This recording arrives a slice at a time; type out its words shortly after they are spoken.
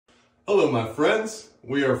Hello my friends,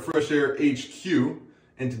 we are Fresh Air HQ,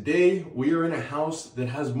 and today we are in a house that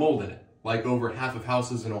has mold in it, like over half of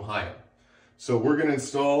houses in Ohio. So we're going to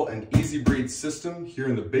install an EZ-Breathe system here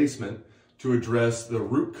in the basement to address the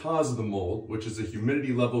root cause of the mold, which is the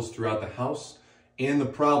humidity levels throughout the house, and the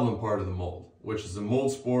problem part of the mold, which is the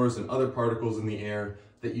mold spores and other particles in the air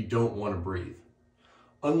that you don't want to breathe.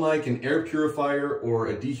 Unlike an air purifier or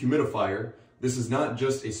a dehumidifier, this is not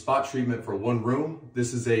just a spot treatment for one room.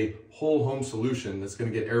 This is a whole home solution that's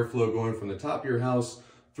going to get airflow going from the top of your house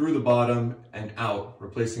through the bottom and out,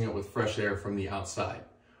 replacing it with fresh air from the outside.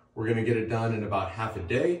 We're going to get it done in about half a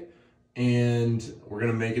day, and we're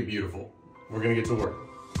going to make it beautiful. We're going to get to work.